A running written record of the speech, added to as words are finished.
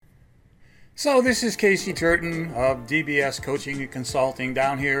So this is Casey Turton of DBS Coaching and Consulting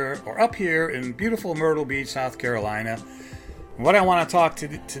down here or up here in beautiful Myrtle Beach, South Carolina. What I want to talk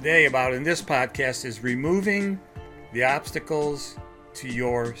today about in this podcast is removing the obstacles to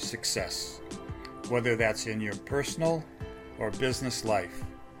your success, whether that's in your personal or business life.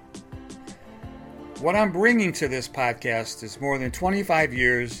 What I'm bringing to this podcast is more than 25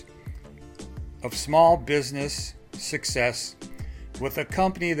 years of small business success with a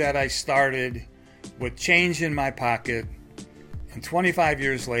company that I started with change in my pocket, and 25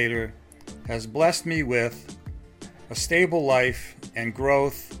 years later has blessed me with a stable life and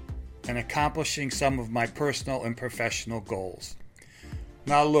growth and accomplishing some of my personal and professional goals.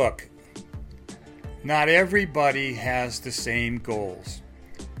 Now look, not everybody has the same goals.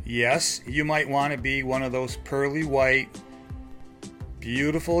 Yes, you might want to be one of those pearly white,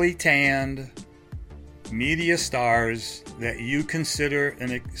 beautifully tanned media stars that you consider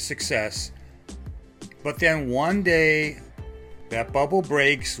a success. But then one day that bubble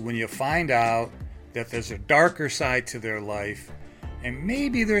breaks when you find out that there's a darker side to their life, and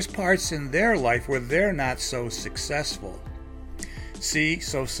maybe there's parts in their life where they're not so successful. See,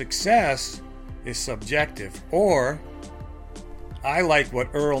 so success is subjective. Or I like what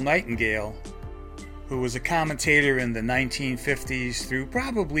Earl Nightingale, who was a commentator in the 1950s through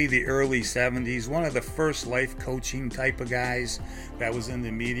probably the early 70s, one of the first life coaching type of guys that was in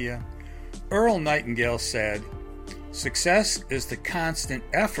the media. Earl Nightingale said, "Success is the constant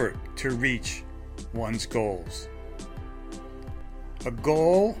effort to reach one's goals." A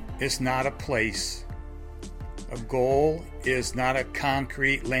goal is not a place. A goal is not a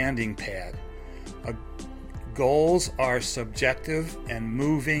concrete landing pad. Goals are subjective and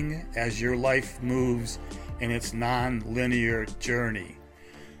moving as your life moves in its non-linear journey.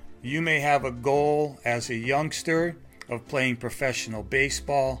 You may have a goal as a youngster of playing professional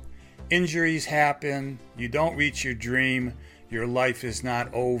baseball. Injuries happen. You don't reach your dream. Your life is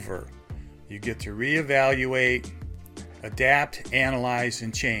not over. You get to reevaluate, adapt, analyze,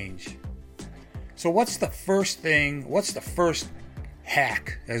 and change. So what's the first thing? What's the first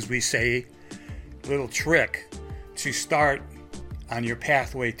hack, as we say, little trick to start on your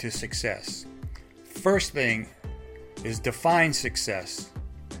pathway to success? First thing is define success.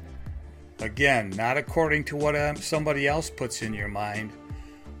 Again, not according to what somebody else puts in your mind,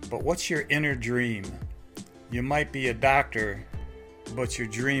 but what's your inner dream? You might be a doctor, but your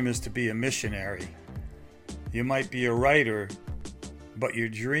dream is to be a missionary. You might be a writer, but your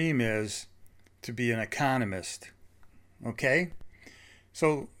dream is to be an economist. Okay?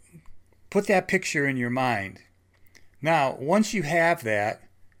 So put that picture in your mind. Now, once you have that,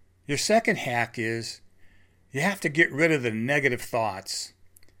 your second hack is you have to get rid of the negative thoughts.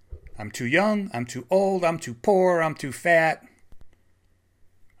 I'm too young, I'm too old, I'm too poor, I'm too fat,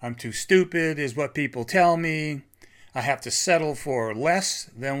 I'm too stupid is what people tell me. I have to settle for less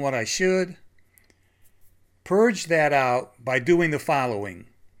than what I should. Purge that out by doing the following.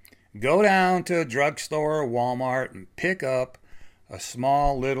 Go down to a drugstore or Walmart and pick up a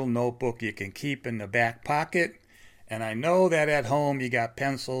small little notebook you can keep in the back pocket. And I know that at home you got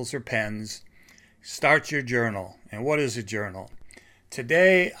pencils or pens. Start your journal. And what is a journal?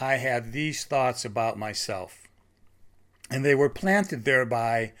 Today I had these thoughts about myself. And they were planted there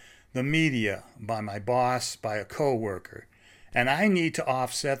by the media, by my boss, by a coworker. And I need to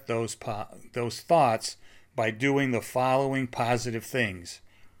offset those thoughts by doing the following positive things.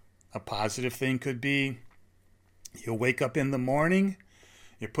 A positive thing could be you wake up in the morning,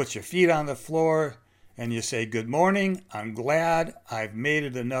 you put your feet on the floor, and you say, "Good morning, I'm glad I've made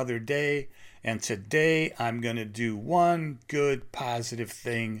it another day, and today I'm going to do one good positive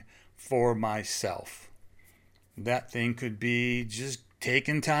thing for myself." That thing could be just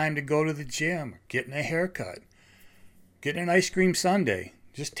taking time to go to the gym, getting a haircut, getting an ice cream sundae,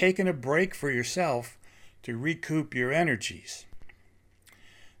 just taking a break for yourself to recoup your energies.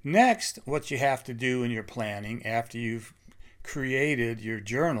 Next, what you have to do in your planning after you've created your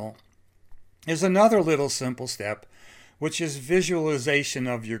journal is another little simple step, which is visualization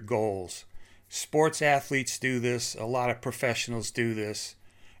of your goals. Sports athletes do this. A lot of professionals do this.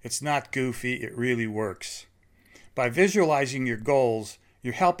 It's not goofy. It really works. By visualizing your goals,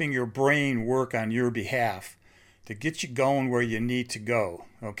 you're helping your brain work on your behalf to get you going where you need to go,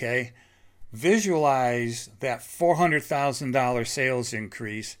 okay? Visualize that $400,000 sales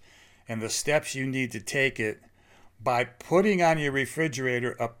increase and the steps you need to take it by putting on your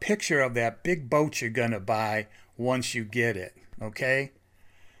refrigerator a picture of that big boat you're going to buy once you get it, okay?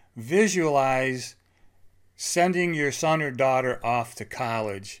 Visualize sending your son or daughter off to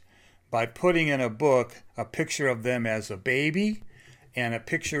college by putting in a book a picture of them as a baby and a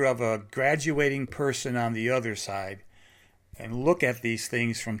picture of a graduating person on the other side, and look at these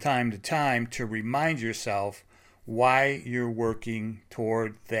things from time to time to remind yourself why you're working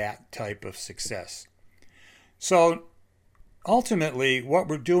toward that type of success. So ultimately, what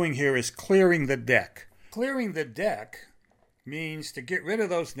we're doing here is clearing the deck. Clearing the deck means to get rid of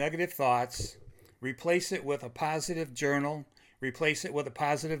those negative thoughts, replace it with a positive journal, replace it with a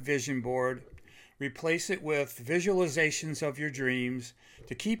positive vision board, replace it with visualizations of your dreams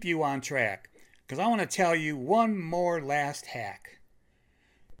to keep you on track. Because I want to tell you one more last hack.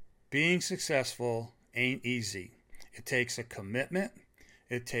 Being successful ain't easy. It takes a commitment.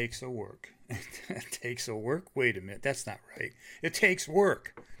 It takes a work. It takes a work? Wait a minute, that's not right. It takes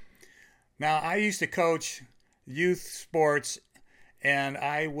work. Now, I used to coach youth sports, and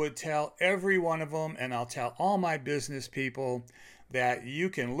I would tell every one of them, and I'll tell all my business people, that you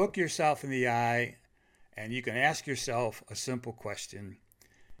can look yourself in the eye and you can ask yourself a simple question.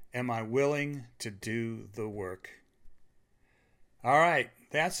 Am I willing to do the work? All right,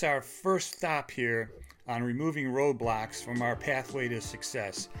 that's our first stop here on removing roadblocks from our pathway to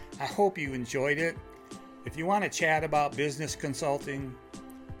success. I hope you enjoyed it. If you want to chat about business consulting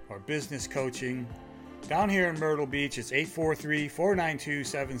or business coaching, down here in Myrtle Beach, it's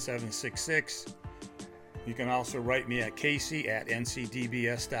 843-492-7766. You can also write me at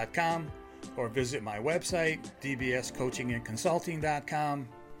casey@ncdbs.com or visit my website, dbscoachingandconsulting.com.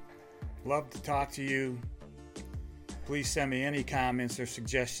 Love to talk to you. Please send me any comments or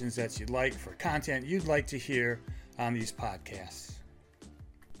suggestions that you'd like for content you'd like to hear on these podcasts.